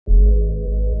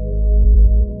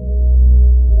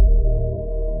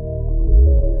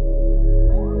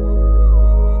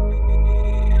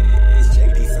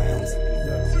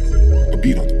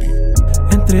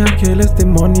ángeles,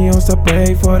 demonios, I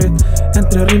pray for it.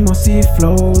 Entre ritmos y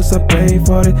flows, I pray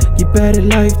for it. Keep it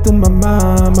alive to my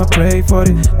mom, I pray for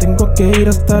it. Tengo que ir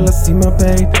hasta la cima,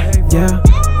 babe, yeah.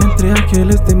 Entre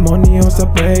ángeles, demonios, I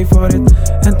pray for it.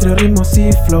 Entre ritmos y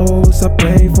flows, I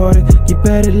pray for it. Keep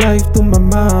it alive to my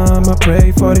mom, I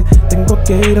pray for it. Tengo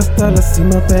que ir hasta la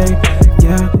cima, babe,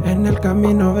 yeah. En el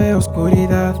camino veo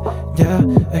oscuridad, yeah.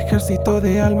 Ejército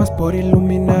de almas por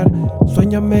iluminar.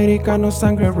 Sueño americano,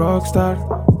 sangre rockstar.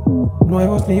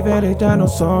 Nuevos niveles ya no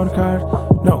son hard,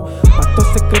 no. Pacto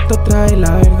secreto trae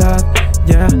la verdad,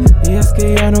 yeah. Y es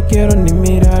que ya no quiero ni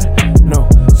mirar, no.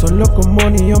 Solo con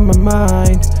money on my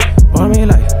mind. Por mi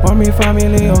life, por mi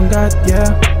family, on God,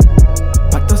 yeah.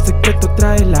 Pacto secreto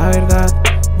trae la verdad,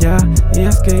 yeah. Y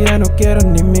es que ya no quiero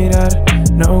ni mirar,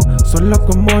 no. Solo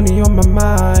con money on my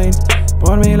mind.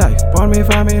 Por mi life, por mi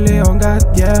family, on God,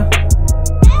 yeah.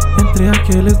 Entre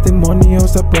ángeles,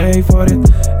 demonios, I pray for it.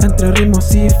 Entre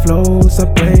ritmos y flows, I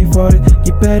pray for it.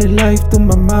 Keep it alive to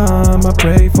my mom, I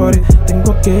pray for it.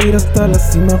 Tengo que ir hasta la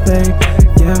cima, babe,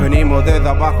 yeah. Venimos desde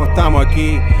abajo, estamos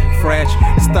aquí, fresh.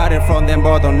 Started from the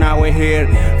bottom, now we're here,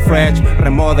 fresh.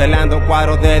 Remodelando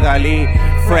cuadros de Dalí,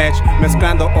 fresh.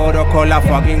 Mezclando oro con la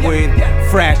fucking weed,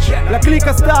 fresh. La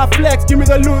clica está flex, give me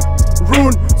the loot,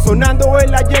 run. Sonando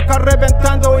en la yeca,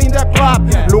 reventando in the club.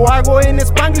 Lo hago en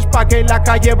Spanglish pa' que la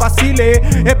calle vacile.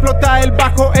 Explota el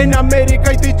bajo en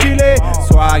América y Chile.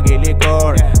 Swag y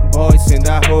licor, boys in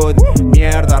the hood.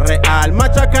 Mierda real,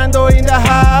 machacando in the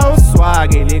house.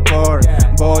 Swag y licor,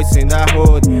 boys in the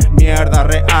hood. Mierda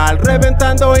real,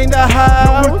 reventando in the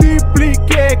house. Lo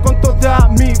multipliqué con toda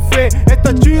mi fe.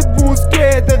 Esta shit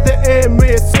busqué desde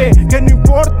MC. Que no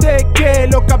importe que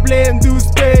lo que hablen de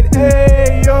usted.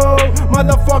 Hey yo,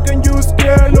 motherfucking you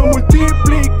scared. Lo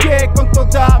multipliqué con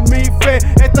toda mi fe.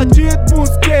 Esta shit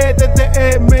busqué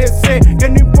desde MC. Que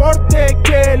no importe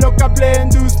que lo que hablen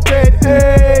de usted.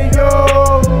 Hey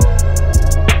yo.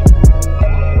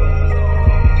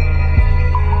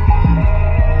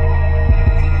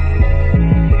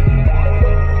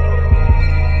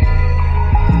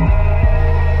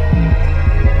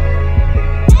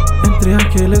 Entre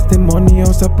ángeles,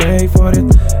 demonios, I pray for it.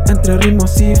 Entre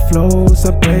ritmos y flows,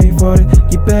 I pray for it.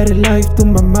 Keep it alive to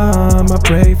my mom, I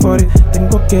pray for it.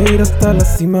 Tengo que ir hasta la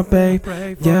cima, babe,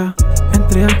 yeah.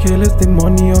 Entre ángeles,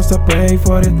 demonios, I pray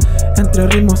for it. Entre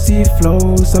ritmos y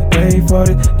flows, I pray for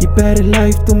it. Keep it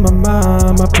alive to my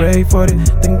mom, I pray for it.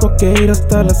 Tengo que ir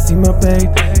hasta la cima, babe,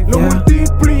 Lo yeah.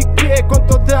 multipliqué con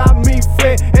toda mi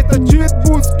fe. Esta shit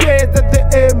busqué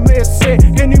desde MC.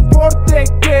 Que no importe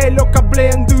que lo que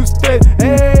hablen de usted.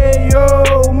 Hey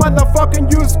yo, motherfucking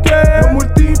you scared. Lo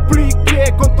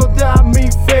multipliqué con toda mi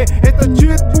fe. Esta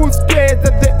shit busqué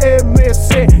desde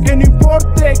MC. Que no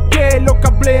importe que lo que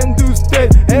hablen de usted.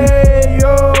 Hey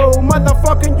yo,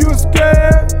 motherfucking you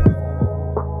scared.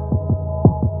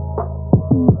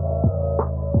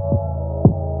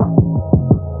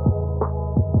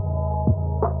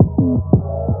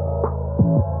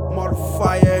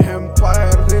 MoreFyah.